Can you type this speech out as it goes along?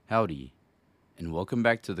Howdy, and welcome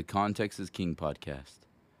back to the Context is King podcast.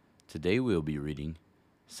 Today we'll be reading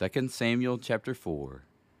 2 Samuel chapter 4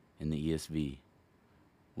 in the ESV.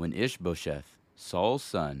 When Ishbosheth, Saul's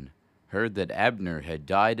son, heard that Abner had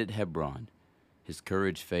died at Hebron, his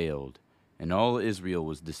courage failed, and all Israel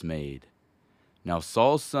was dismayed. Now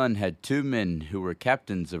Saul's son had 2 men who were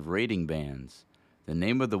captains of raiding bands. The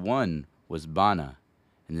name of the one was Baanah,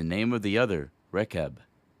 and the name of the other Rechab,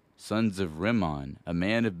 sons of Rimmon, a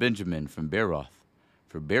man of Benjamin from Beeroth.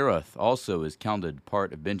 For Beeroth also is counted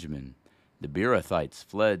part of Benjamin. The Beerothites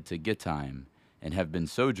fled to Gittaim, and have been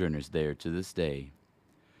sojourners there to this day.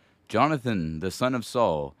 Jonathan, the son of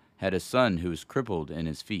Saul, had a son who was crippled in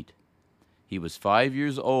his feet. He was 5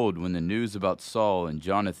 years old when the news about Saul and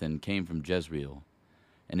Jonathan came from Jezreel.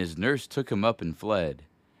 And his nurse took him up and fled.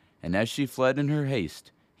 And as she fled in her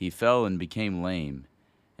haste, he fell and became lame,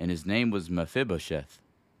 and his name was Mephibosheth.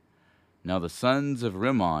 Now the sons of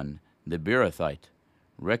Rimmon, the Beerothite,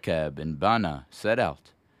 Rechab and Baanah, set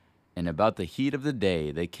out, and about the heat of the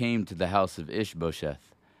day they came to the house of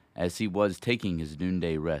Ishbosheth, as he was taking his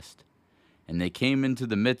noonday rest. And they came into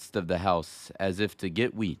the midst of the house as if to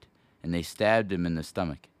get wheat, and they stabbed him in the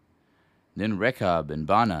stomach. Then Rechab and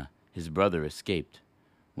Baanah, his brother, escaped.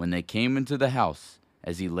 When they came into the house,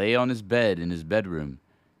 as he lay on his bed in his bedroom,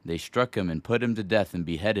 they struck him and put him to death and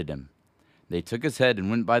beheaded him. They took his head and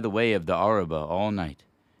went by the way of the Arabah all night,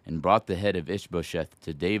 and brought the head of Ishbosheth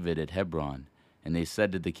to David at Hebron. And they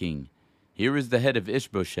said to the king, Here is the head of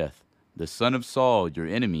Ishbosheth, the son of Saul, your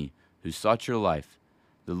enemy, who sought your life.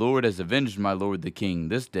 The Lord has avenged my lord the king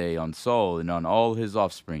this day on Saul and on all his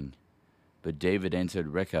offspring. But David answered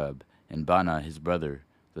Rechab and Baanah his brother,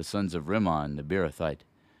 the sons of Rimmon the Beerothite,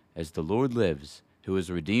 As the Lord lives, who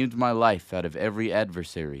has redeemed my life out of every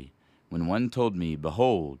adversary, when one told me,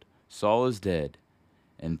 Behold, Saul is dead,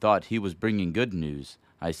 and thought he was bringing good news,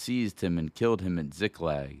 I seized him and killed him at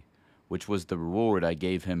Ziklag, which was the reward I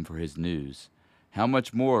gave him for his news. How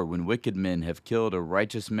much more, when wicked men have killed a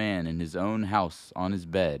righteous man in his own house on his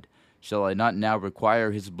bed, shall I not now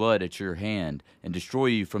require his blood at your hand, and destroy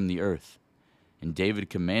you from the earth? And David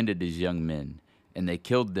commanded his young men, and they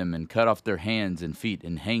killed them and cut off their hands and feet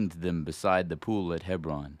and hanged them beside the pool at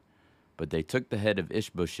Hebron. But they took the head of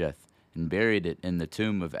Ishbosheth and buried it in the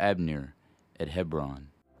tomb of Abner at Hebron.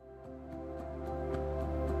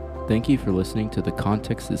 Thank you for listening to the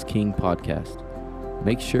Context is King podcast.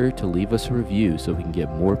 Make sure to leave us a review so we can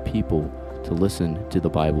get more people to listen to the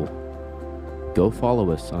Bible. Go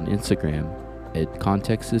follow us on Instagram at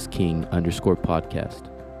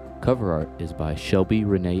contextisking_podcast. Cover art is by Shelby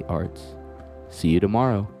Renee Arts. See you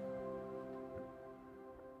tomorrow.